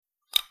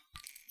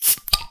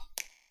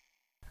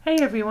Hey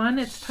everyone,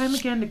 it's time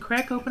again to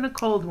crack open a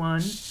cold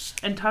one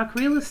and talk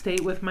real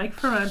estate with Mike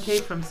Ferrante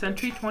from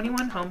Century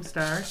 21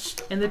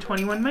 Homestar and the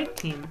 21 Mike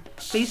team,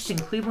 based in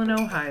Cleveland,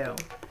 Ohio.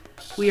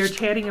 We are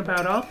chatting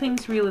about all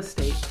things real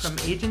estate, from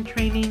agent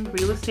training,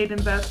 real estate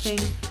investing,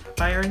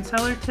 buyer and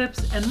seller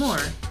tips, and more.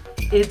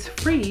 It's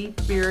free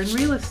beer and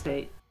real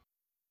estate.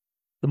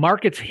 The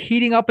market's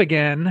heating up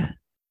again,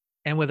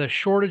 and with a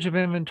shortage of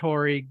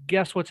inventory,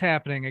 guess what's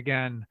happening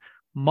again?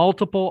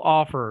 Multiple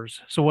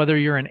offers. So whether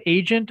you're an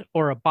agent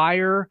or a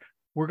buyer,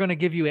 we're going to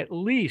give you at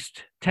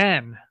least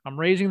 10. I'm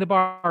raising the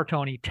bar,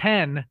 Tony,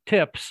 10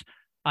 tips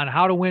on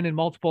how to win in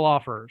multiple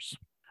offers.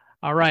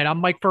 All right, I'm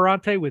Mike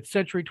Ferrante with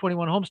Century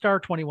 21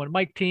 Homestar, 21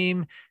 Mike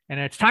team, and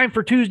it's time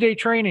for Tuesday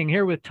training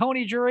here with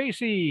Tony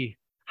Geraci.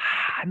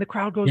 And the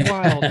crowd goes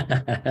wild.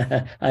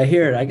 Yeah, I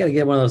hear it. I got to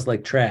get one of those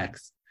like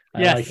tracks.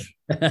 I like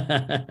Yes.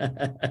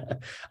 it.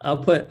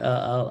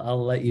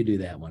 I'll let you do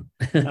that one.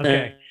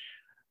 Okay.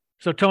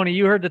 So Tony,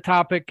 you heard the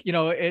topic.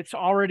 It's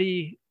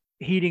already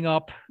heating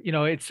up.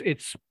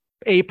 It's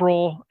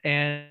April,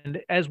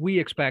 and as we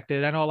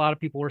expected, I know a lot of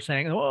people were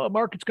saying, "Oh, the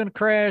market's going to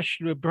crash,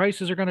 the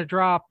prices are going to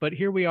drop." But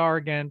here we are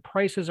again.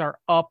 Prices are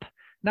up,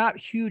 not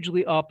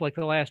hugely up like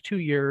the last 2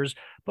 years,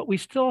 but we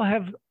still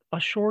have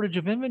a shortage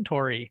of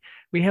inventory.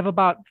 We have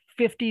about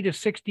 50 to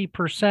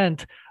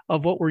 60%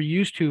 of what we're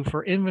used to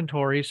for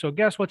inventory. So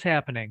guess what's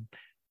happening?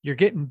 You're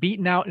getting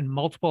beaten out in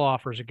multiple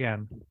offers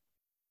again.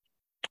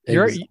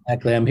 You're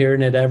Exactly. I'm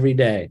hearing it every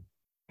day.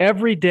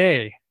 Every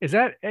day. Is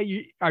that,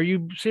 are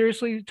you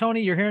seriously,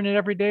 Tony? You're hearing it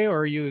every day, or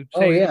are you Oh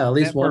saying yeah, at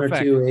least that for one a or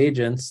fact? two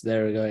agents.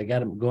 I got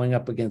them going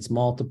up against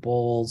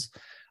multiples,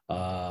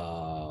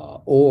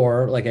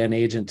 or like an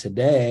agent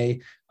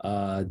today.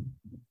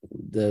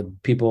 The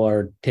people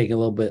are taking a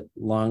little bit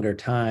longer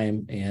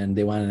time and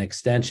they want an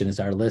extension as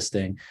our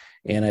listing.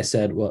 And I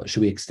said, well,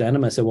 should we extend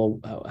them? I said, well,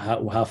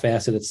 how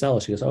fast did it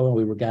sell? She goes, oh,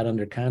 we got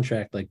under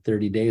contract like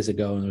 30 days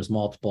ago and there was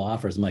multiple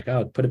offers. I'm like,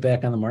 oh, put it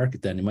back on the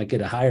market then. You might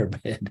get a higher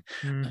bid.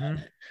 Hmm.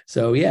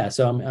 So yeah,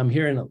 so I'm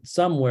hearing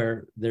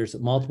somewhere there's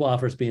multiple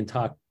offers being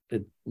talked.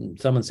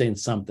 Someone's saying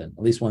something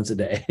at least once a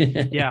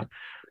day. Yeah.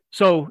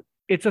 So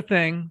it's a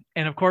thing.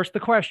 And of course, the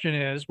question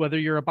is whether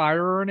you're a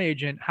buyer or an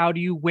agent, how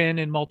do you win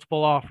in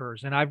multiple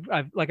offers? And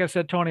like I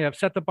said, Tony, I've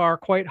set the bar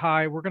quite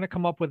high. We're going to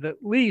come up with at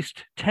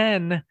least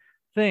 10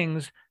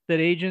 things that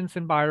agents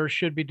and buyers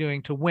should be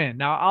doing to win.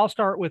 Now, I'll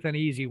start with an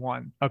easy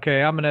one.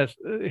 Okay. I'm going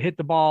to hit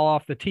the ball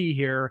off the tee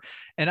here.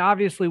 And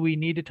obviously, we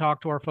need to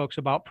talk to our folks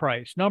about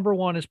price. Number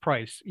one is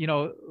price.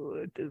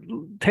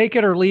 Take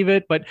it or leave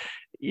it, but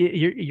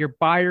your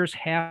buyers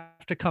have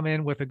to come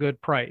in with a good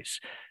price.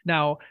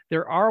 Now,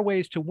 there are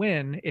ways to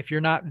win if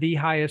you're not the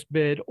highest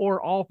bid, or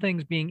all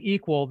things being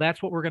equal.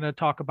 That's what we're going to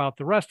talk about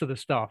the rest of the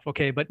stuff.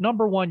 Okay. But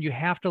number one, you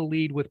have to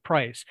lead with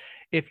price.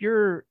 If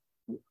you're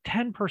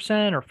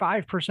 10% or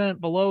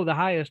 5% below the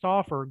highest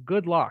offer,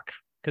 good luck,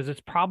 because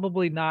it's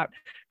probably not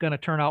going to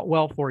turn out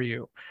well for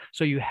you.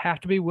 So you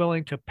have to be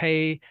willing to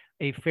pay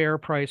a fair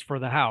price for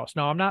the house.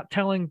 Now, I'm not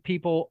telling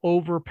people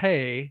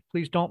overpay.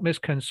 Please don't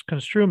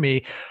misconstrue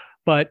me,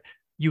 but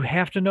you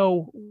have to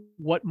know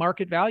what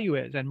market value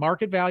is, and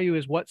market value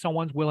is what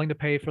someone's willing to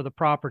pay for the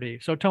property.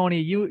 So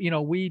Tony,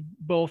 we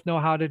both know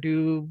how to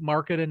do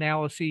market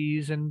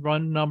analyses and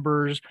run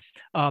numbers.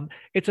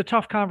 It's a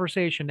tough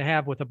conversation to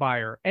have with a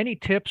buyer. Any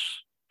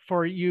tips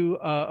for you,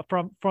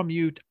 from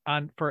you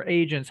on for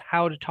agents,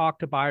 how to talk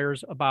to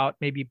buyers about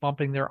maybe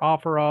bumping their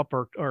offer up,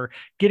 or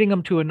getting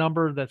them to a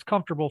number that's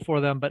comfortable for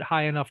them but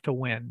high enough to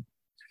win?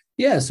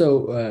 Yeah,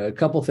 so a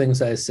couple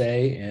things I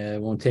say, and I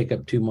won't take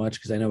up too much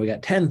because I know we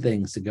got 10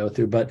 things to go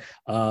through. But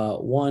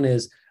one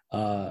is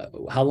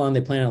how long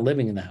they plan on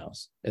living in the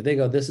house. If they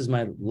go, this is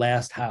my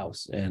last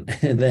house, and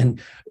then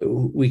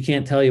we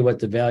can't tell you what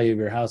the value of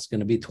your house is going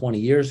to be 20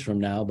 years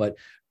from now, but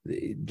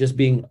just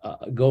being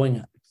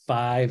going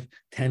 $5,000,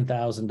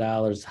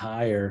 $10,000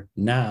 higher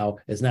now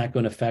is not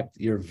going to affect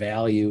your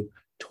value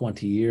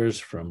 20 years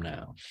from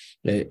now.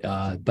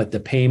 But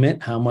the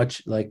payment, how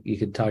much, like you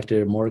could talk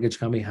to a mortgage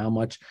company, how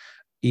much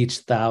each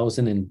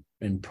thousand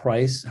in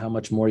price, how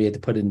much more you have to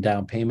put in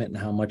down payment, and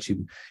how much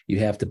you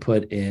have to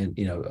put in,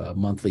 a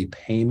monthly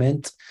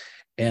payment.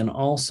 And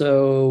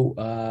also,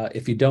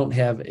 if you don't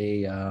have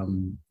a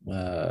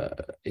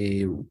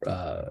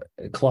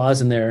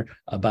clause in there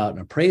about an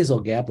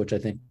appraisal gap, which I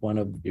think one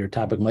of your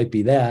topic might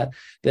be that,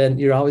 then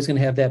you're always going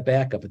to have that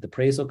backup. If the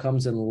appraisal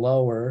comes in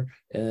lower,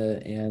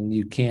 and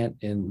you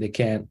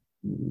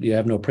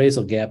have no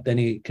appraisal gap, then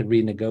you can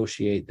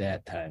renegotiate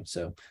that time.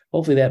 So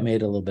hopefully that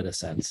made a little bit of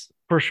sense.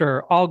 For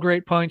sure. All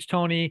great points,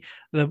 Tony.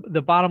 The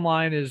bottom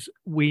line is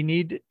we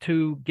need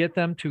to get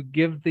them to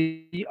give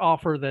the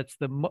offer that's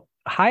the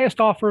highest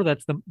offer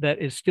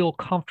that is still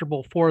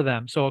comfortable for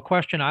them. So a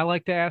question I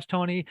like to ask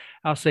Tony,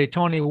 I'll say,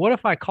 Tony, what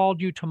if I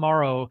called you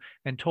tomorrow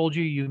and told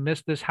you you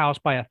missed this house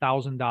by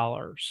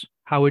 $1,000?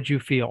 How would you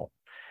feel?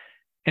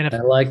 And if I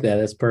like that.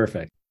 That's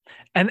perfect.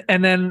 and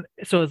then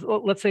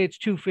so let's say it's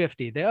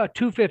 250. They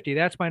 250,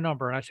 that's my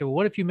number. And I say, well,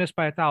 what if you missed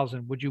by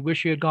 1,000? Would you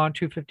wish you had gone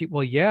 250?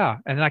 Well, yeah.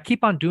 And I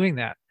keep on doing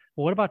that.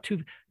 Well, what about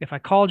if I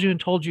called you and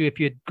told you if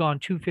you had gone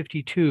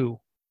 252,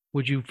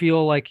 would you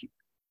feel like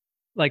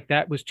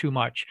that was too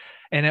much?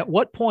 And at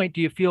what point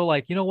do you feel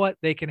like, you know what,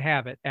 they can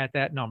have it at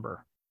that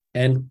number?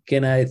 And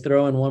can I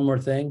throw in one more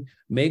thing?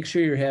 Make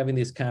sure you're having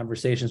these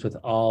conversations with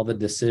all the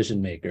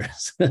decision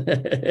makers,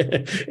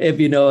 if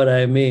you know what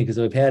I mean. Because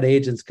we've had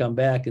agents come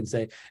back and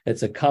say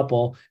it's a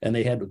couple, and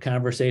they had a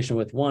conversation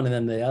with one, and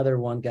then the other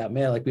one got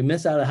mad. Like, we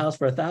missed out a house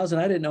for $1,000.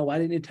 I didn't know. Why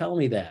didn't you tell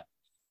me that?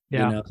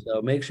 Yeah.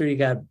 So make sure you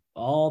got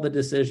all the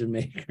decision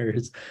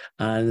makers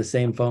on the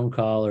same phone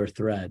call or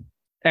thread.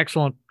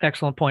 Excellent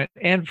point.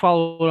 And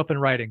follow it up in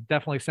writing.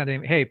 Definitely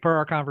sending, hey, per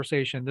our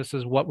conversation, this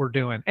is what we're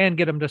doing, and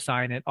get them to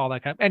sign it, all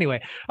that kind of.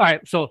 Anyway, all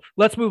right. So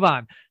let's move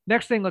on.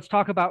 Next thing, let's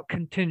talk about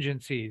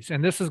contingencies.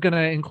 And this is going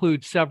to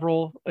include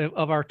several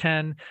of our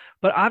 10,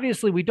 but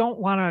obviously we don't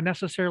want to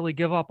necessarily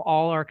give up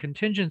all our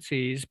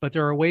contingencies, but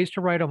there are ways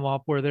to write them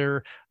up where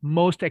they're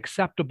most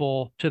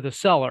acceptable to the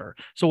seller.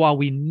 So while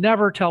we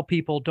never tell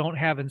people don't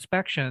have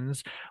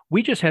inspections,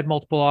 we just had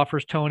multiple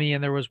offers, Tony,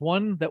 and there was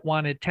one that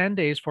wanted 10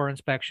 days for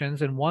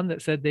inspections and one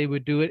that said they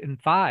would do it in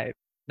 5.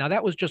 Now,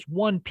 that was just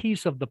one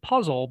piece of the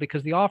puzzle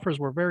because the offers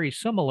were very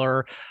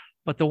similar.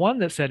 But the one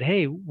that said,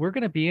 hey, we're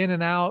going to be in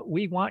and out,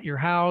 we want your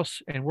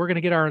house, and we're going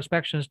to get our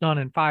inspections done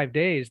in 5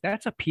 days,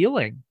 that's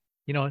appealing.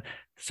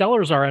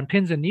 Sellers are on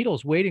pins and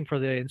needles waiting for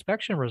the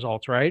inspection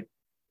results, right?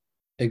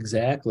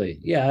 Exactly.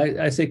 Yeah,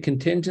 I say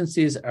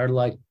contingencies are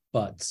like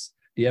butts.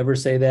 Do you ever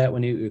say that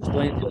when you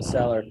explain to a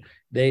seller,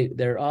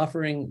 they're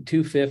offering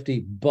 250,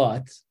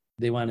 but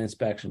they want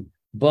inspection,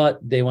 but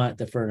they want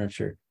the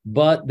furniture,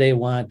 but they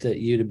want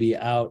you to be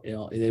out,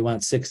 they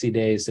want 60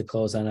 days to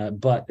close on a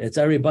but. It's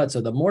every but.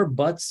 So the more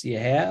buts you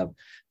have,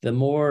 the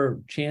more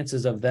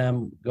chances of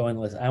them going,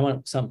 I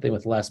want something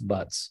with less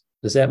buts.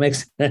 Does that make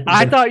sense?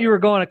 I thought you were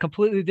going a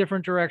completely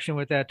different direction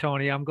with that,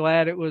 Tony. I'm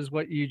glad it was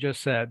what you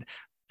just said.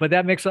 But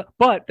that makes a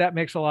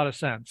lot of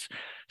sense.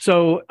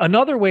 So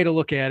another way to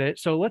look at it.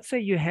 So let's say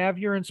you have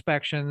your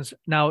inspections.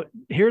 Now,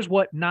 here's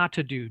what not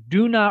to do.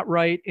 Do not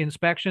write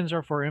inspections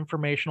are for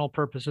informational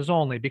purposes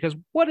only, because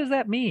what does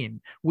that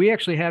mean? We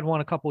actually had one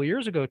a couple of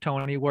years ago,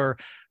 Tony, where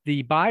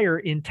the buyer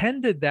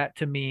intended that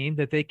to mean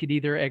that they could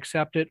either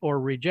accept it or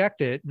reject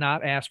it,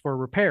 not ask for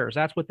repairs.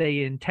 That's what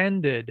they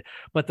intended.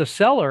 But the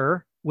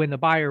seller, when the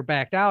buyer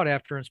backed out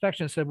after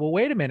inspection, said, well,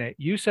 wait a minute,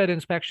 you said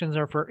inspections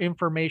are for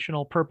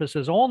informational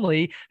purposes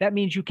only. That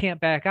means you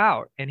can't back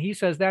out. And he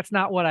says, that's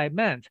not what I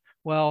meant.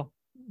 Well,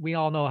 we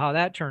all know how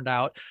that turned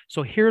out.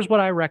 So here's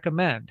what I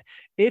recommend.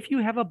 If you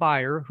have a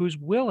buyer who's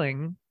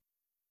willing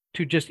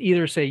to just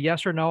either say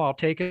yes or no, I'll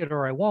take it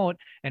or I won't,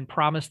 and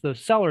promise the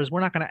sellers we're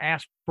not going to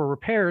ask for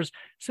repairs,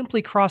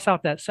 simply cross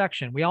out that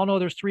section. We all know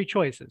there's 3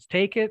 choices: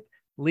 take it,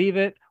 leave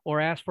it, or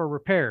ask for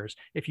repairs.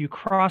 If you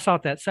cross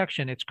out that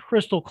section, it's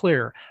crystal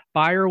clear.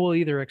 Buyer will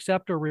either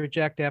accept or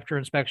reject after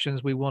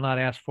inspections. We will not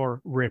ask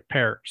for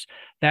repairs.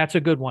 That's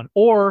a good one.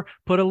 Or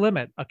put a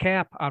limit, a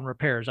cap on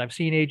repairs. I've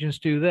seen agents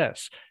do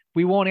this.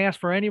 We won't ask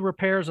for any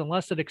repairs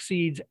unless it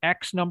exceeds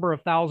X number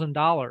of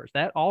 $1,000.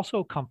 That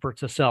also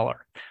comforts a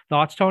seller.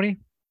 Thoughts, Tony?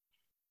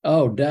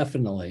 Oh,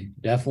 definitely.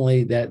 That's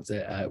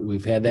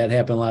we've had that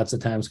happen lots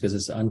of times because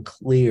it's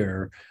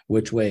unclear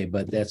which way,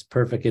 but that's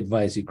perfect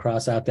advice. You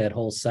cross out that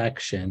whole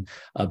section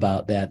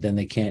about that, then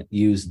they can't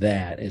use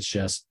that. It's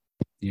just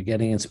you're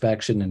getting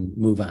inspection and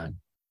move on.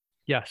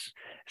 Yes.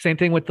 Same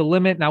thing with the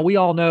limit. Now, we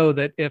all know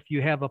that if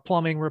you have a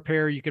plumbing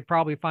repair, you could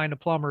probably find a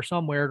plumber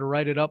somewhere to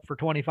write it up for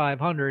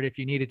 $2,500 if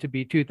you need it to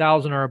be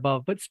 $2,000 or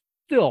above. But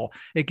still,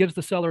 it gives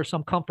the seller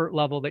some comfort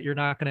level that you're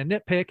not going to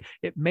nitpick.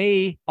 It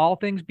may, all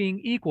things being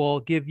equal,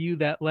 give you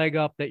that leg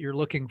up that you're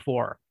looking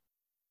for.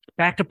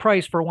 Back to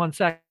price for 1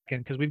 second,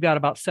 because we've got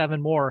about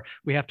 7 more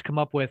we have to come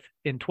up with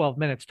in 12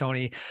 minutes,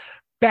 Tony.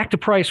 Back to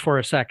price for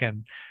a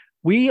second.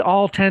 We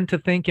all tend to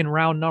think in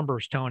round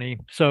numbers, Tony.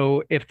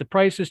 So if the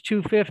price is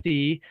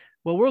 250,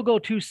 well, we'll go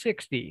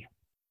 260.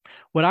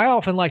 What I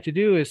often like to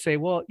do is say,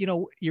 well,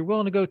 you're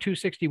willing to go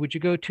 260. Would you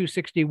go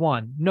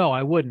 261? No,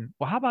 I wouldn't.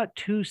 Well, how about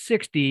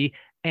 260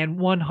 and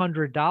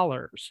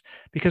 $100?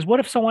 Because what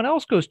if someone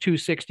else goes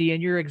 260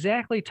 and you're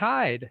exactly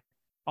tied?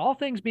 All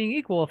things being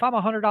equal, if I'm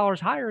 $100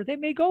 higher, they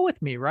may go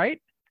with me, right?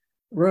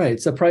 Right.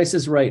 It's the Price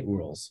is Right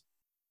rules.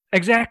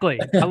 Exactly.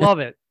 I love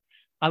it.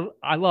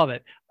 I love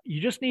it. You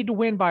just need to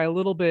win by a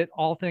little bit,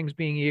 all things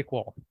being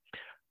equal.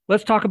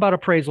 Let's talk about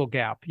appraisal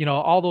gap.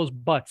 All those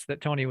buts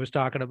that Tony was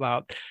talking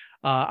about.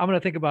 I'm going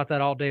to think about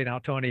that all day now,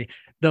 Tony.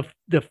 The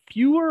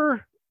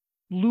fewer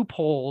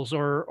loopholes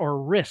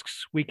or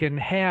risks we can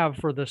have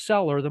for the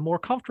seller, the more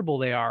comfortable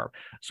they are.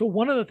 So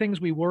one of the things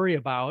we worry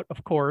about,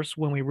 of course,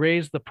 when we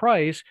raise the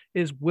price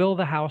is, will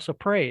the house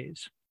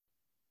appraise?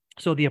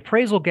 So the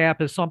appraisal gap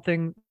is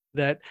something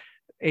that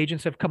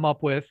agents have come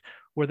up with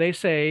where they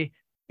say,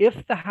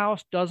 if the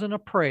house doesn't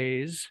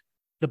appraise,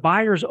 the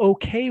buyer's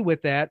okay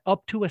with that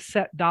up to a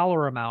set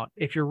dollar amount.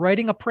 If you're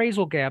writing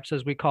appraisal gaps,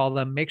 as we call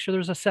them, make sure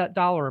there's a set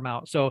dollar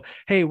amount. So,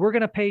 hey, we're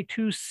going to pay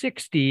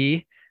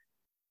 $260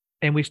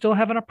 and we still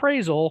have an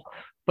appraisal,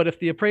 but if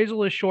the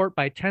appraisal is short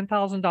by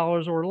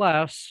 $10,000 or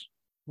less,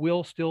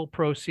 we'll still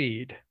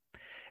proceed.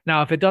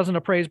 Now, if it doesn't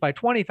appraise by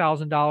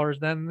 $20,000,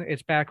 then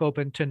it's back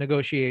open to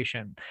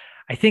negotiation.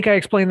 I think I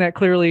explained that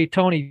clearly.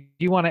 Tony,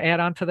 do you want to add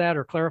on to that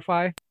or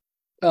clarify?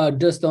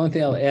 Just the only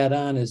thing I'll add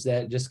on is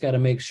that just got to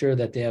make sure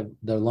that they have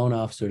the loan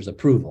officer's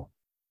approval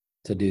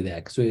to do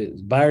that.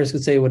 Because buyers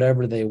could say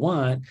whatever they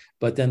want,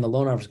 but then the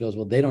loan officer goes,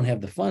 well, they don't have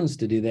the funds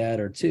to do that,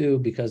 or two,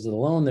 because of the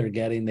loan they're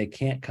getting, they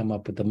can't come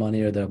up with the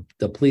money or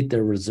deplete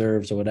their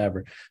reserves or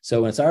whatever.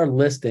 So when it's our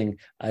listing,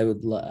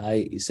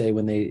 I say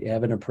when they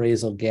have an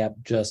appraisal gap,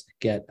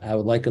 I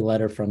would like a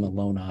letter from the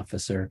loan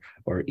officer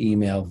or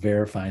email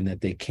verifying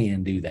that they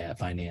can do that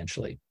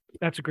financially.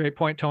 That's a great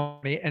point,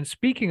 Tony. And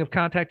speaking of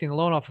contacting the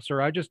loan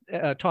officer, I just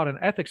taught an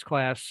ethics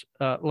class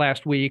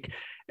last week,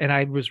 and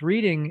I was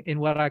reading in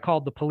what I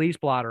called the police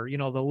blotter,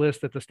 the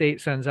list that the state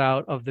sends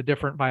out of the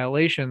different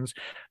violations.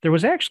 There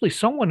was actually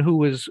someone who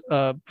was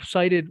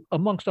cited,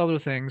 amongst other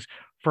things,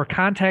 for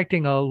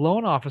contacting a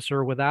loan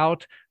officer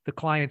without the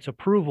client's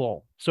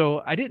approval.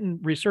 So I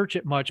didn't research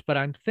it much, but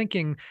I'm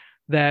thinking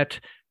that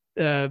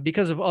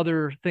because of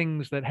other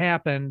things that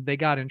happened, they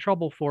got in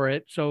trouble for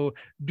it. So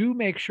do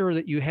make sure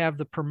that you have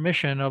the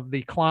permission of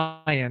the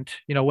client,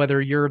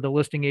 whether you're the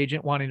listing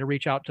agent wanting to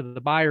reach out to the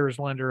buyer's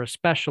lender,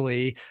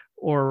 especially,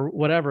 or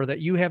whatever, that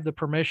you have the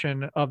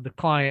permission of the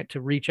client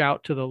to reach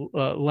out to the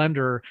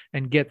lender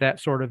and get that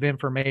sort of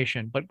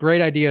information. But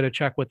great idea to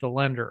check with the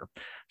lender.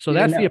 So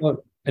that's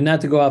and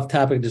not to go off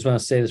topic, just want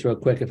to say this real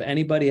quick. If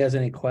anybody has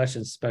any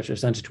questions, especially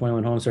Century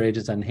 21 Homestar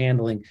agents, on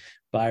handling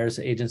buyers,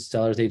 agents,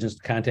 sellers, agents,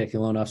 contacting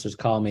loan officers,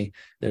 call me.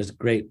 There's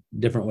great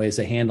different ways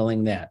of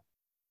handling that.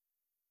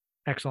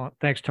 Excellent.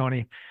 Thanks,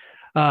 Tony.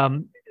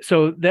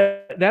 So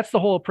that's the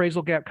whole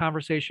appraisal gap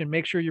conversation.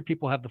 Make sure your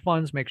people have the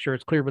funds, make sure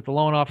it's clear with the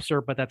loan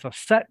officer, but that's a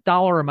set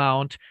dollar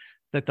amount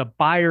that the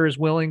buyer is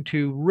willing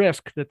to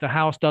risk that the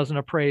house doesn't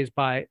appraise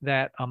by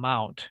that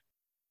amount.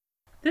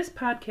 This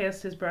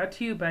podcast is brought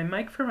to you by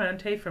Mike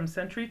Ferrante from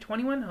Century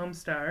 21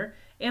 Homestar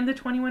and the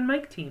 21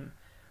 Mike team,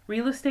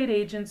 real estate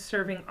agents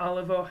serving all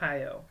of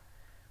Ohio.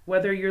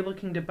 Whether you're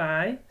looking to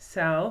buy,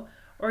 sell,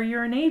 or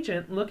you're an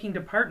agent looking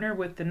to partner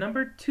with the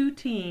 #2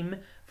 team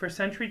for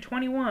Century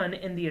 21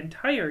 in the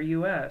entire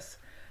U.S.,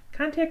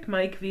 contact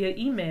Mike via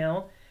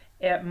email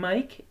at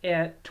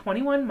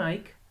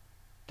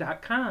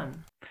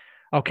mike@21mike.com.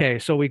 Okay,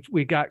 so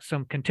we got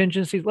some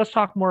contingencies. Let's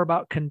talk more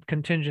about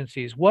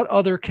contingencies. What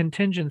other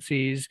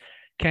contingencies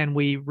can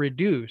we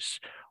reduce?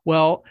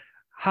 Well,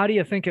 how do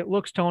you think it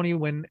looks, Tony,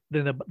 when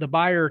the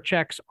buyer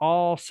checks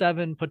all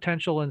 7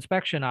 potential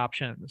inspection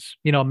options?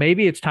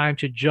 Maybe it's time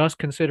to just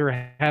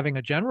consider having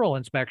a general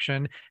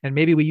inspection, and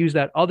maybe we use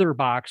that other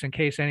box in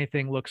case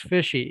anything looks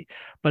fishy.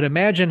 But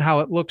imagine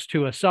how it looks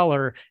to a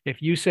seller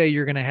if you say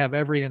you're going to have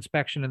every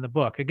inspection in the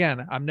book.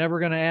 Again, I'm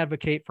never going to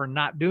advocate for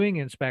not doing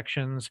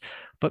inspections,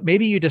 but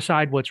maybe you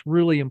decide what's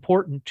really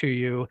important to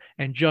you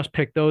and just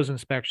pick those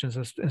inspections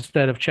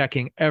instead of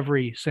checking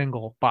every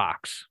single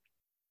box.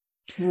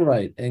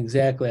 Right,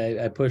 exactly.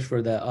 I push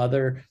for the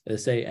other, to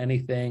say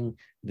anything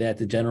that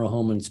the general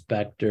home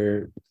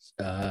inspector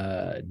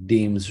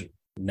deems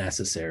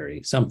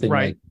necessary, something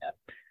like that.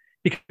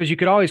 Because you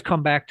could always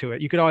come back to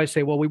it. You could always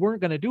say, well, we weren't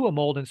going to do a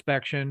mold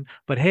inspection,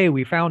 but hey,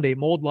 we found a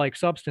mold-like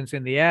substance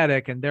in the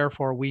attic, and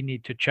therefore we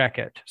need to check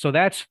it. So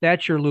that's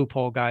your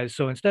loophole, guys.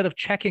 So instead of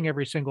checking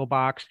every single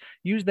box,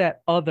 use that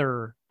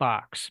other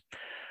box.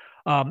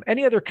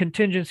 Any other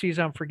contingencies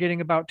I'm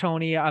forgetting about,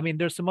 Tony? I mean,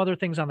 there's some other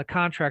things on the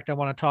contract I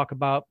want to talk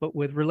about, but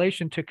with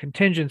relation to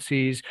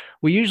contingencies,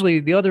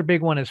 the other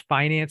big one is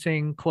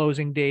financing,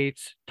 closing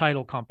dates,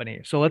 title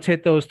company. So let's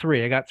hit those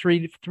 3. I got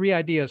three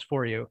ideas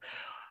for you.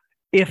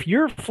 If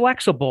you're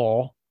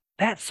flexible,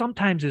 that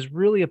sometimes is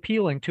really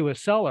appealing to a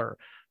seller.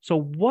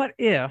 So what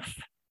if,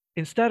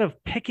 instead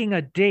of picking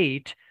a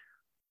date,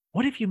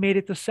 what if you made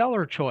it the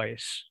seller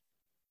choice?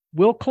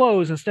 We'll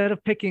close, instead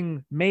of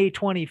picking May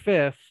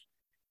 25th,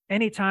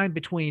 anytime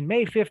between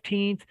May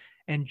 15th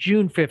and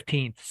June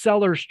 15th,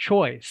 seller's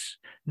choice.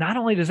 Not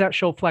only does that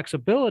show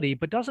flexibility,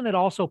 but doesn't it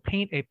also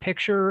paint a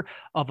picture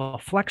of a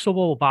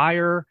flexible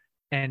buyer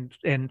and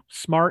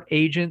smart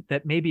agent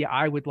that maybe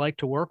I would like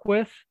to work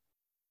with?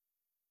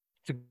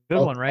 It's a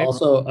good one, right?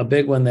 Also, a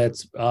big one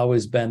that's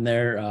always been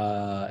there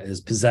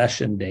is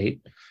possession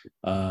date,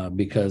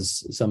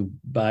 because some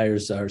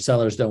buyers or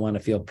sellers don't want to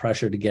feel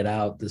pressure to get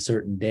out the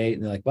certain date.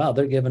 And they're like, wow,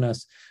 they're giving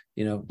us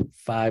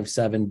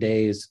 5-7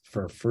 days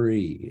for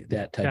free,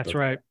 that type. That's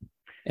right.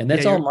 And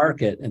that's all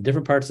market, and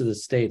different parts of the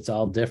state's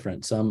all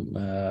different. Some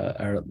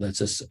that's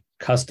just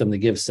custom to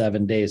give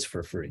 7 days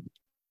for free.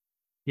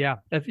 Yeah,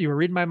 you were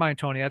reading my mind,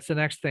 Tony. That's the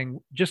next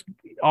thing. Just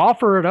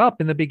offer it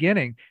up in the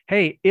beginning.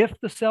 Hey, if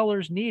the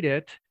sellers need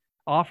it,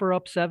 offer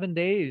up 7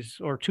 days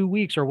or 2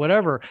 weeks or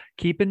whatever.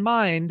 Keep in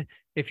mind,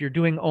 if you're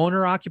doing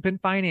owner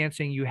occupant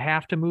financing, you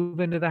have to move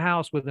into the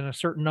house within a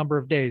certain number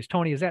of days.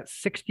 Tony, is that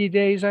 60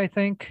 days, I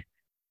think?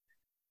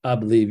 I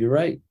believe you're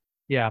right.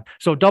 Yeah.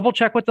 So double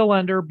check with the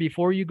lender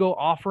before you go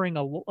offering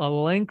a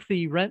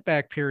lengthy rent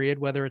back period,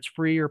 whether it's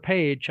free or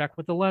paid. Check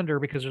with the lender,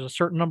 because there's a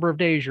certain number of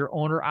days your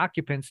owner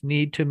occupants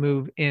need to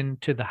move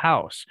into the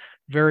house.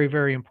 Very,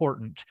 very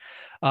important.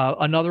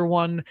 Another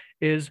one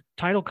is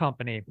title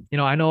company.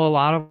 I know a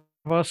lot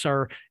of us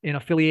are in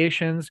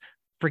affiliations.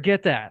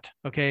 Forget that.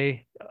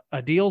 Okay.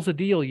 A deal's a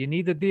deal. You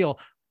need the deal.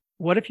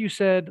 What if you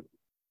said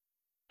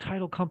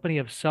title company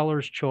of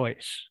seller's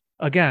choice?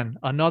 Again,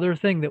 another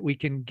thing that we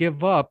can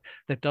give up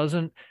that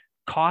doesn't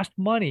cost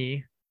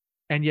money,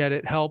 and yet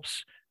it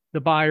helps the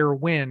buyer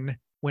win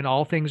when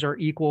all things are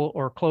equal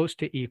or close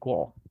to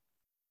equal.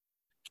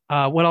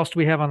 What else do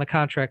we have on the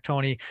contract,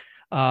 Tony?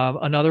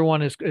 Another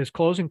one is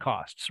closing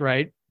costs,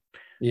 right?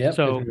 Yep.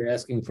 So if you're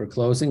asking for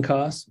closing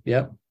costs.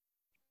 Yep.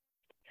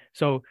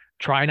 So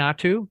try not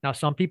to. Now,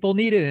 some people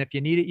need it. And if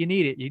you need it, you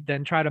need it. You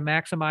then try to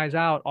maximize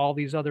out all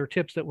these other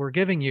tips that we're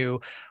giving you.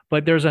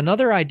 But there's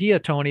another idea,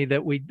 Tony,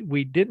 that we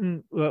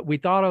didn't, we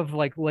thought of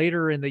like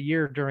later in the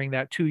year during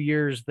that 2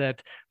 years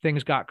that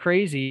things got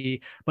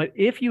crazy. But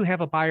if you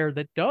have a buyer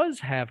that does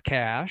have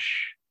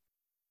cash,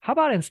 how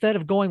about instead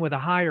of going with a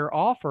higher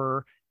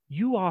offer,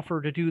 you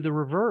offer to do the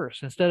reverse?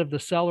 Instead of the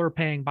seller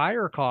paying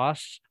buyer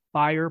costs,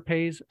 buyer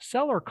pays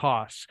seller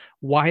costs.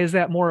 Why is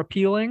that more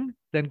appealing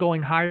than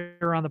going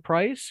higher on the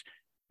price?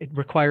 It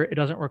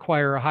doesn't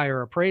require a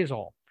higher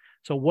appraisal.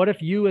 So what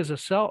if you as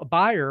a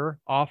buyer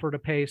offer to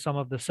pay some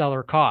of the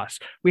seller costs?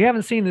 We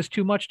haven't seen this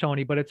too much,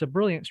 Tony, but it's a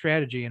brilliant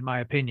strategy in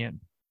my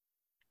opinion.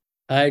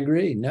 I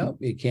agree. No,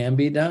 it can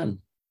be done.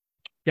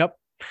 Yep.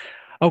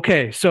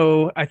 Okay,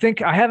 so I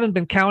think I haven't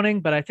been counting,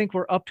 but I think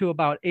we're up to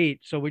about 8.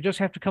 So we just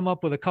have to come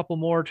up with a couple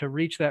more to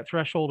reach that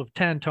threshold of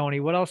 10,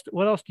 Tony. What else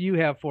do you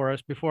have for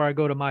us before I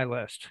go to my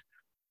list?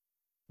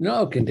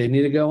 No,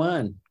 continue to go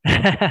on.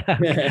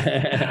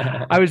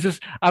 I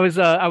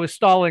was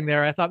stalling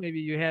there. I thought maybe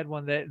you had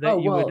one that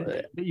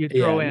you'd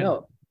throw in.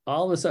 No,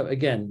 all this up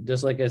again,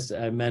 just like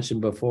I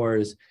mentioned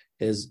before,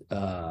 is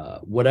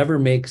whatever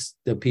makes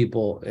the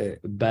people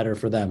better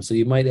for them. So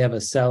you might have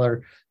a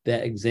seller,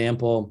 that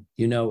example,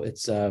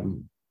 it's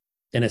an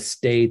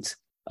estate,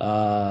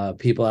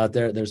 people out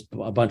there, there's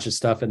a bunch of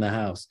stuff in the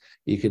house.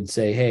 You could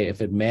say, hey,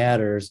 if it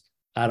matters,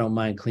 I don't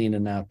mind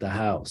cleaning out the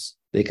house.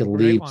 They could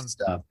leave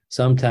stuff.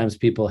 Sometimes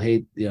people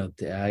hate, hate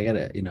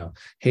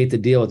to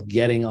deal with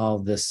getting all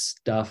this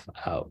stuff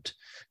out.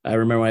 I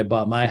remember when I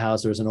bought my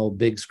house, there was an old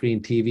big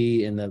screen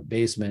TV in the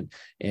basement.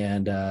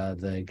 And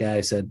the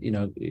guy said,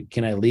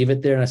 can I leave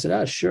it there? And I said,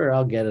 oh, sure,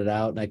 I'll get it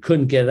out. And I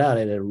couldn't get it out.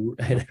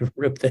 I had to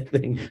rip that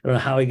thing. I don't know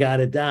how he got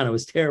it down. It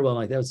was terrible. I'm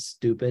like, that was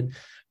stupid.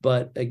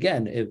 But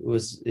again,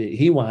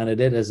 he wanted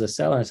it as a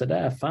seller. I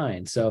said,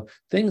 fine. So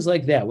things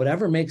like that,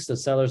 whatever makes the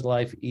seller's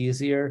life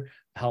easier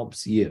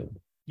helps you.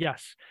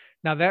 Yes.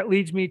 Now that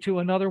leads me to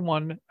another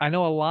one. I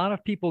know a lot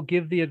of people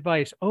give the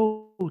advice,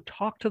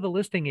 talk to the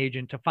listing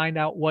agent to find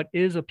out what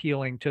is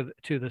appealing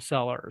to the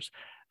sellers.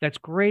 That's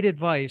great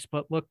advice.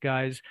 But look,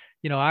 guys,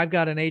 I've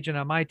got an agent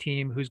on my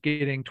team who's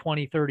getting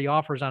 20, 30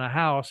 offers on a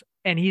house,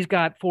 and he's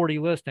got 40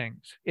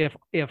 listings. If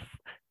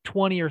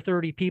 20 or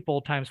 30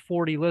 people times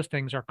 40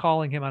 listings are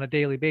calling him on a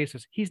daily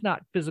basis, he's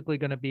not physically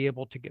going to be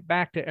able to get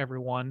back to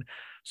everyone.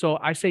 So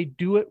I say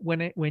do it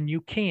when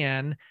you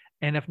can.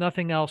 And if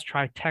nothing else,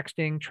 try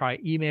texting, try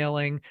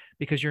emailing,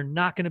 because you're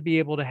not going to be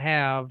able to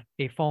have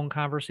a phone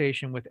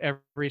conversation with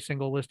every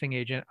single listing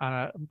agent on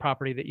a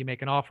property that you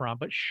make an offer on.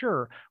 But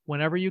sure,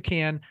 whenever you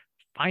can,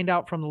 find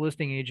out from the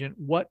listing agent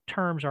what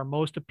terms are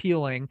most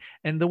appealing.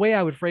 And the way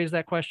I would phrase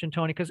that question,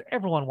 Tony, because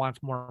everyone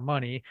wants more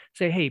money,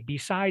 say, hey,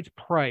 besides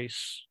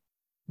price,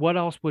 what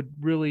else would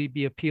really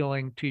be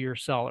appealing to your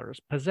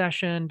sellers?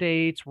 Possession,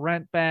 dates,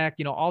 rent back,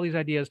 all these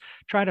ideas.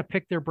 Try to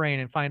pick their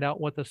brain and find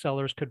out what the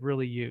sellers could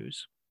really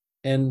use.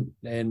 And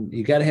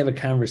you got to have a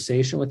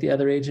conversation with the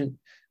other agent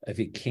if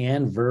you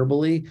can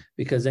verbally,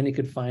 because then you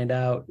could find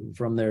out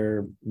from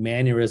their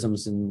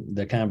mannerisms in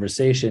the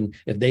conversation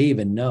if they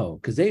even know,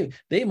 because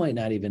they might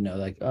not even know,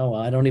 like, oh,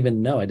 I don't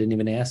even know, I didn't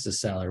even ask the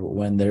seller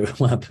when they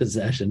want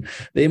possession.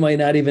 They might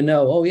not even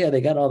know, oh yeah,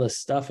 they got all this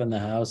stuff in the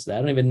house, I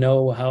don't even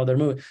know how they're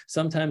moving.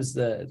 Sometimes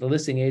the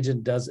listing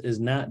agent is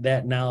not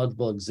that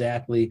knowledgeable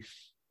exactly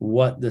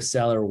what the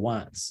seller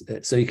wants.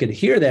 So you could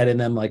hear that in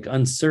them, like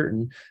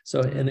uncertain.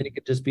 So, and then you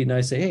could just be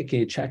nice, say, hey, can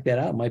you check that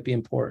out? It might be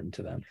important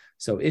to them.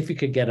 So if you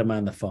could get them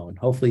on the phone,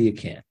 hopefully you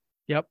can.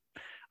 Yep.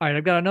 All right.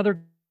 I've got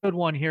another good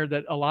one here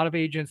that a lot of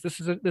agents, this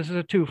is a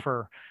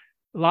twofer.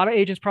 A lot of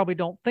agents probably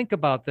don't think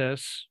about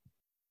this.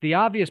 The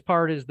obvious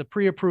part is the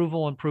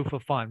pre-approval and proof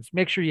of funds.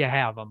 Make sure you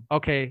have them.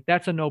 Okay.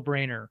 That's a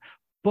no-brainer.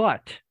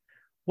 But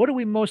what do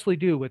we mostly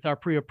do with our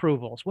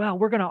pre-approvals? Well,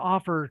 we're going to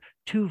offer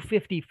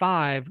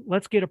 $255.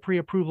 Let's get a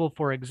pre-approval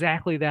for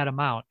exactly that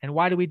amount. And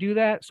why do we do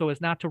that? So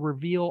as not to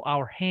reveal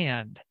our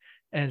hand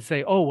and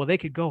say, oh, well, they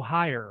could go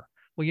higher.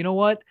 Well, you know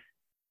what?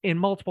 In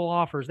multiple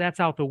offers, that's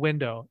out the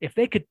window. If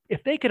they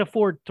could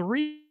afford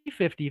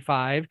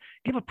 $355,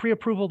 give a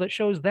pre-approval that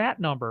shows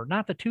that number,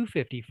 not the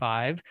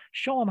 $255.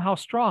 Show them how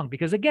strong,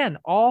 because again,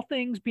 all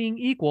things being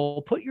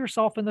equal, put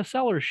yourself in the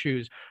seller's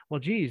shoes. Well,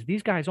 geez,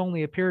 these guys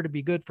only appear to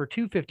be good for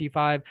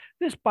 $255.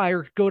 This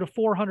buyer could go to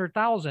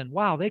 $400,000.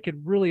 Wow, they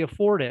could really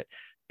afford it.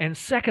 And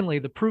secondly,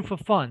 the proof of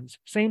funds.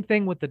 Same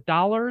thing with the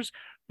dollars.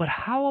 But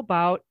how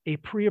about a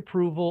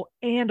pre-approval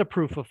and a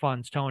proof of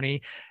funds,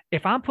 Tony?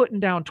 If I'm putting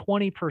down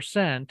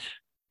 20%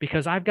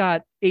 because I've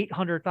got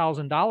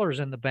 $800,000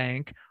 in the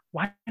bank,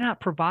 why not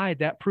provide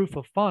that proof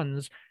of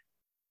funds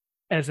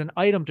as an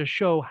item to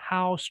show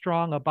how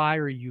strong a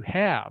buyer you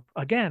have?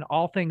 Again,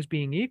 all things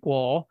being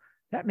equal,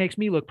 that makes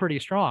me look pretty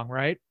strong,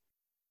 right?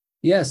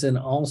 Yes, and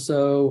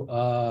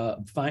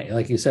also,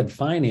 like you said,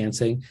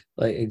 financing.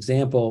 Like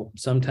example,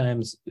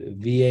 sometimes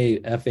VA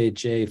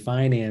FHA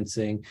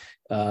financing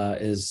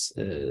is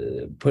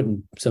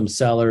putting some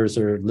sellers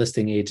or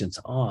listing agents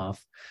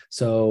off.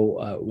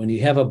 So when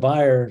you have a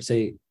buyer,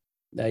 say,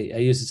 I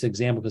use this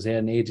example because I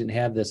had an agent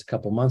have this a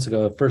couple months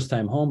ago. A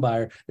first-time home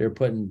buyer, they're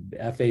putting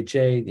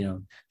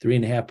FHA,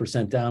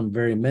 3.5% down,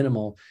 very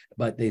minimal.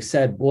 But they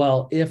said,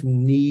 well, if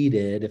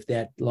needed, if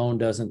that loan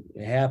doesn't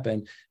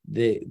happen,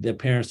 the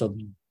parents will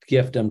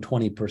gift them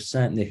 20%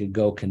 and they could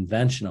go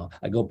conventional.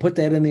 I go, put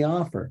that in the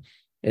offer.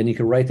 And you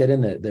can write that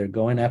in that they're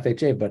going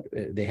FHA, but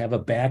they have a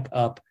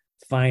backup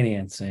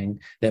financing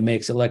that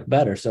makes it look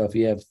better. So if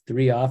you have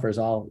 3 offers,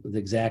 all the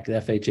exact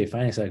FHA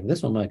financing, like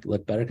this one might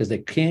look better because they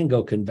can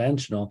go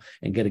conventional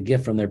and get a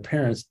gift from their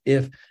parents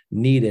if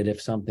needed,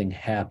 if something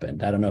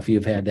happened. I don't know if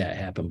you've had that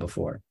happen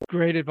before.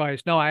 Great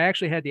advice. No, I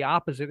actually had the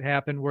opposite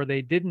happen where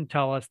they didn't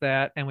tell us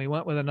that and we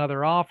went with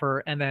another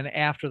offer. And then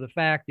after the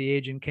fact, the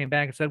agent came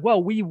back and said,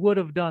 well, we would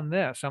have done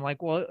this. I'm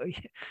like, well,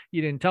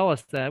 you didn't tell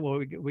us that.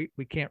 Well,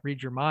 we can't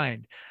read your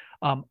mind.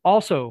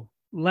 Also,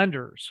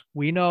 lenders,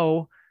 we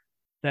know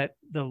that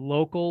the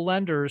local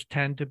lenders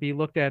tend to be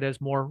looked at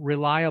as more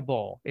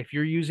reliable. If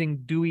you're using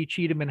Dewey,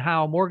 Cheatham and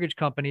Howe Mortgage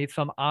Company,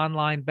 some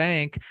online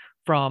bank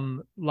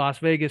from Las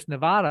Vegas,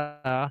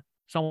 Nevada,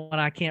 someone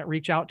I can't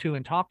reach out to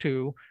and talk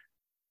to,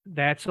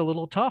 that's a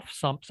little tough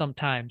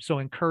sometimes. So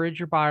encourage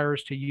your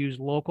buyers to use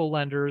local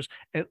lenders,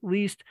 at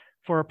least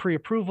for a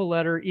pre-approval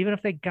letter, even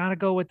if they got to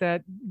go with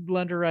that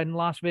lender in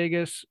Las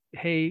Vegas.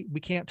 Hey, we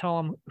can't tell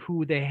them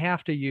who they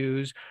have to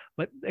use,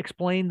 but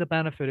explain the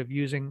benefit of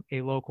using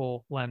a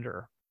local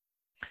lender.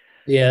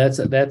 Yeah,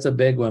 that's a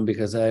big one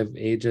because I have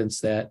agents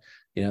that,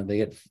 they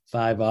get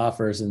 5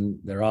 offers and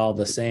they're all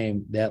the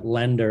same. That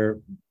lender,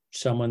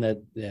 someone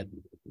that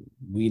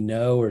we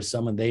know or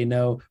someone they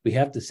know, we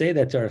have to say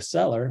that to our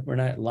seller. We're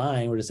not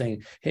lying. We're just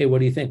saying, hey, what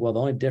do you think? Well, the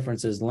only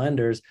difference is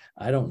lenders.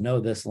 I don't know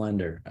this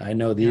lender. I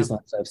know these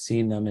lenders. I've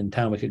seen them in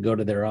town. We could go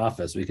to their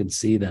office. We could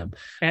see them.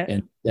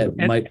 And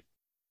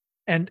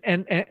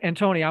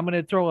Tony, I'm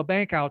going to throw a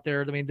bank out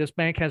there. I mean, this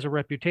bank has a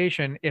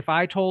reputation. If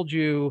I told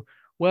you,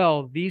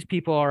 well, these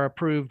people are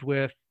approved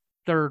with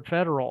Third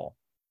Federal,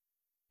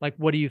 like,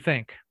 what do you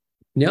think?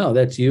 No,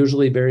 that's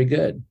usually very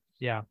good.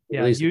 Yeah.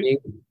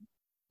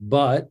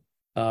 But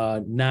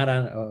not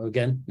on,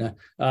 again,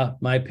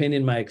 my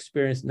opinion, my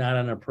experience, not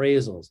on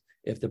appraisals.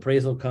 If the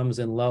appraisal comes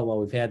in low, well,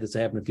 we've had this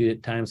happen a few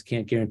times,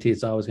 can't guarantee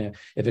it's always going to.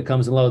 If it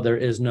comes in low, there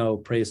is no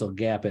appraisal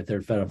gap at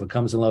Third Federal. If it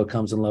comes in low,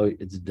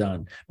 it's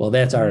done. Well,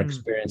 that's our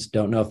experience.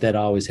 Don't know if that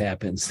always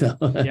happens.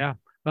 Yeah.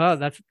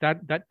 That's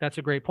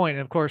a great point.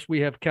 And of course,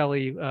 we have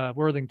Kelly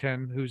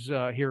Worthington, who's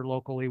here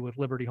locally with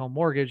Liberty Home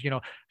Mortgage.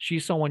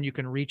 She's someone you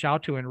can reach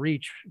out to and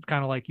reach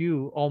kind of like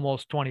you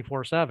almost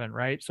 24/7,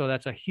 right? So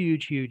that's a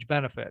huge, huge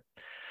benefit.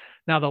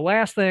 Now, the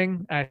last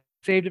thing, I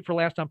saved it for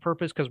last on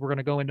purpose because we're going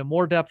to go into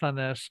more depth on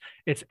this.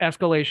 It's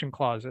escalation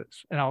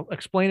clauses. And I'll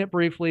explain it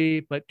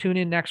briefly, but tune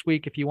in next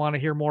week if you want to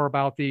hear more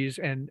about these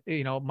and,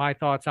 my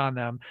thoughts on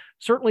them.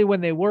 Certainly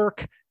when they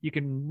work, you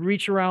can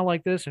reach around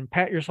like this and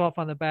pat yourself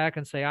on the back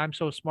and say, I'm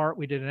so smart.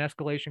 We did an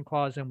escalation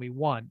clause and we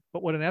won.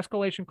 But what an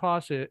escalation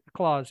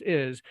clause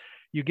is,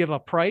 you give a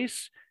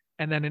price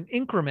and then an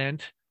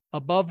increment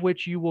above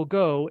which you will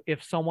go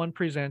if someone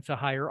presents a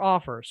higher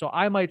offer. So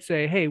I might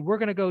say, hey, we're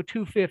going to go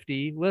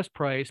 $250 list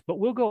price, but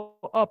we'll go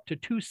up to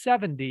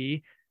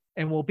 $270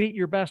 and we'll beat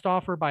your best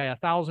offer by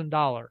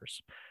 $1,000.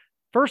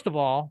 First of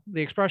all,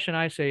 the expression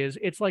I say is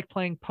it's like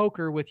playing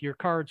poker with your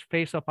cards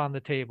face up on the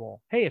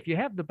table. Hey, if you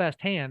have the best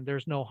hand,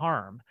 there's no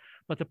harm.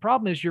 But the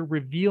problem is you're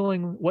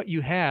revealing what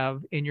you have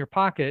in your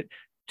pocket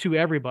to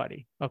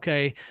everybody.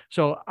 Okay.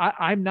 So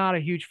I'm not a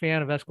huge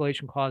fan of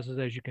escalation clauses,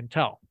 as you can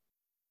tell.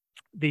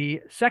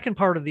 The second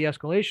part of the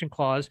escalation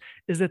clause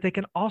is that they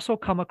can also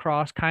come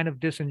across kind of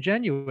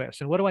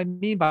disingenuous. And what do I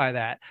mean by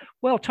that?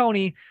 Well,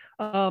 Tony,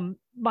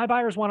 my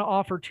buyers want to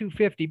offer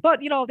 $250, but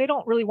they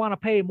don't really want to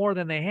pay more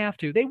than they have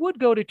to. They would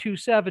go to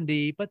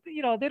 $270, but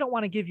they don't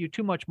want to give you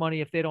too much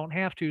money if they don't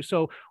have to.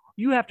 So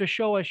you have to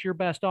show us your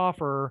best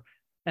offer,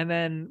 and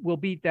then we'll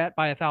beat that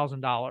by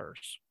 $1,000.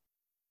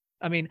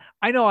 I mean,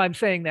 I know I'm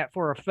saying that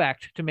for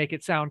effect to make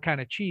it sound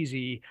kind of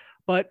cheesy,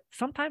 but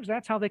sometimes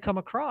that's how they come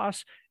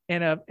across.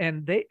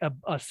 And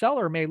a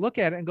seller may look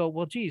at it and go,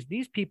 well, geez,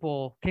 these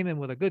people came in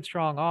with a good,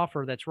 strong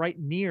offer that's right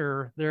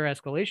near their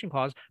escalation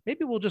clause.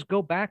 Maybe we'll just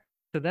go back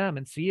to them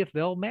and see if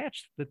they'll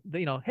match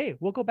hey,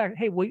 we'll go back.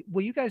 Hey, will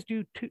you guys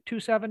do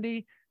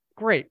 270?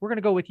 Great. We're going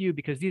to go with you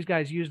because these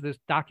guys use this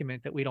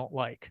document that we don't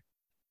like.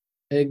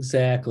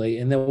 Exactly.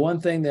 And the one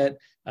thing that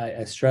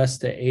I stress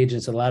to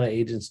agents, a lot of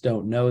agents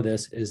don't know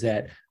this, is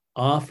that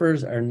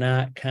offers are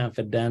not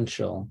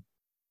confidential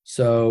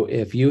So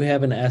if you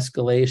have an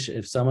escalation,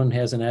 if someone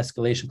has an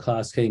escalation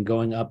clause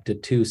going up to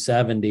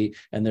 270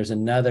 and there's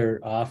another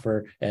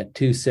offer at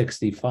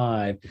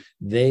 265,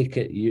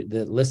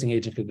 the listing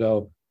agent could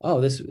go, oh,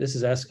 this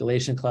is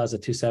escalation clause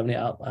at 270.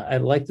 I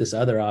like this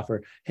other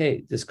offer.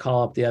 Hey, just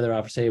call up the other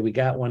offer. Say, we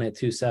got one at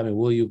 270.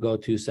 Will you go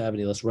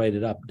 270? Let's write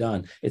it up.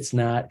 Done. It's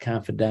not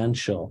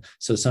confidential.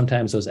 So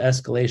sometimes those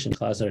escalation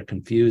clauses are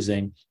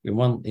confusing. I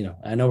know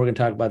we're going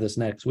to talk about this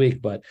next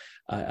week, but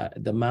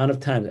the amount of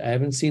times, I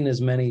haven't seen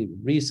as many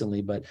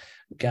recently, but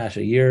gosh,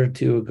 a year or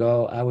two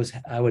ago, I would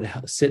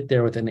sit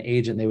there with an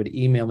agent. They would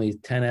email me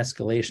 10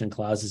 escalation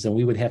clauses, and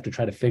we would have to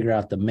try to figure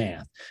out the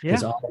math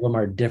because all of them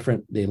are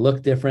different. They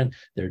look different.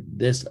 They're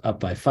this up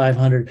by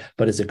 500,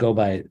 but does it go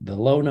by the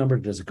low number?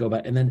 Does it go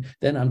by? And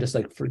then I'm just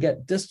like, forget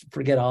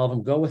all of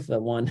them. Go with the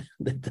one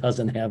that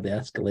doesn't have the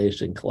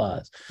escalation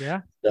clause.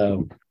 Yeah.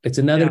 So it's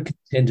another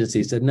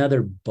contingency. It's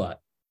another but.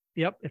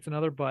 Yep, it's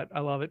another but.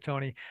 I love it,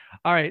 Tony.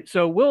 All right,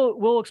 so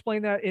we'll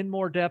explain that in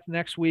more depth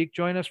next week.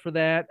 Join us for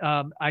that.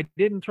 I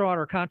didn't throw out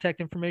our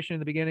contact information in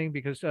the beginning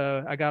because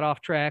I got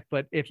off track,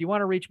 but if you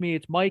want to reach me,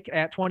 it's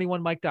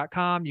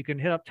mike@21mike.com. You can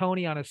hit up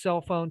Tony on his cell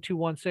phone,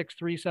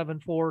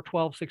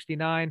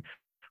 216-374-1269.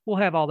 We'll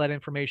have all that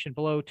information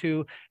below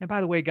too. And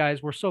by the way,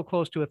 guys, we're so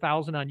close to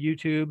 1,000 on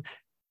YouTube.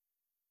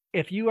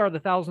 If you are the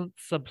 1,000th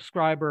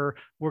subscriber,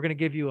 we're going to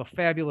give you a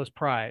fabulous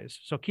prize.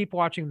 So keep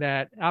watching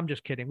that. I'm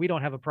just kidding. We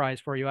don't have a prize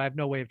for you. I have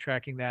no way of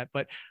tracking that,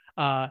 but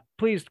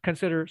please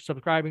consider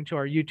subscribing to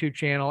our YouTube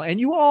channel, and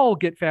you all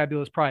get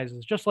fabulous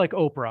prizes, just like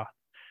Oprah.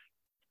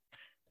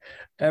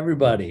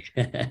 Everybody.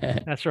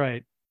 That's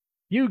right.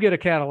 You get a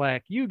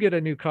Cadillac. You get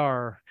a new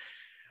car.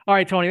 All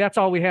right, Tony, that's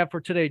all we have for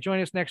today. Join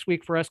us next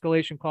week for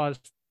escalation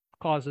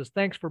clauses.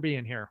 Thanks for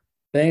being here.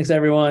 Thanks,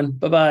 everyone.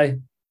 Bye-bye.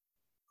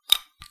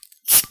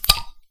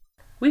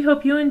 We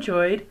hope you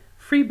enjoyed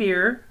Free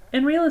Beer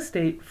and Real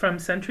Estate from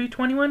Century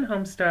 21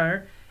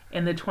 Homestar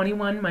and the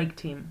 21 Mike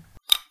team.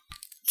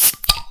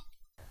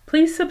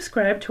 Please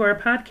subscribe to our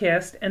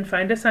podcast and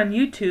find us on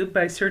YouTube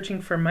by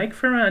searching for Mike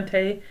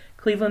Ferrante,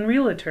 Cleveland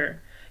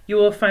Realtor. You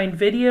will find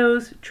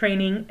videos,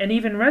 training, and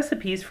even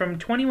recipes from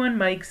 21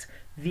 Mike's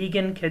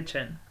Vegan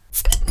Kitchen.